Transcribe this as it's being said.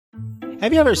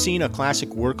Have you ever seen a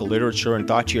classic work of literature and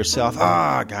thought to yourself,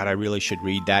 God, I really should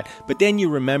read that, but then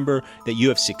you remember that you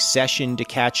have Succession to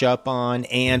catch up on,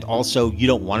 and also you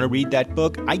don't want to read that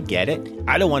book? I get it.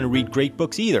 I don't want to read great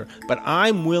books either, but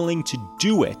I'm willing to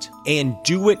do it, and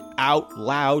do it out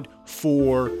loud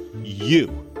for you,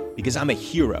 because I'm a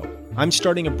hero. I'm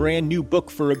starting a brand new book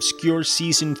for Obscure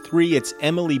Season 3. It's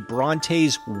Emily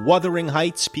Bronte's Wuthering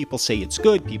Heights. People say it's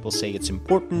good. People say it's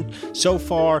important. So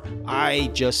far, I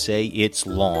just say it's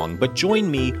long. But join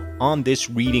me on this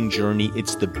reading journey.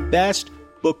 It's the best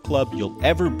book club you'll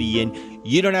ever be in.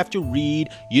 You don't have to read.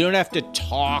 You don't have to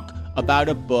talk about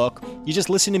a book. You just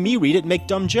listen to me read it and make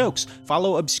dumb jokes.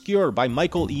 Follow Obscure by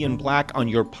Michael Ian Black on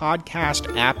your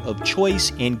podcast app of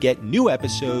choice and get new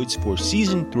episodes for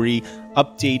Season 3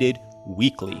 updated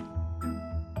weekly.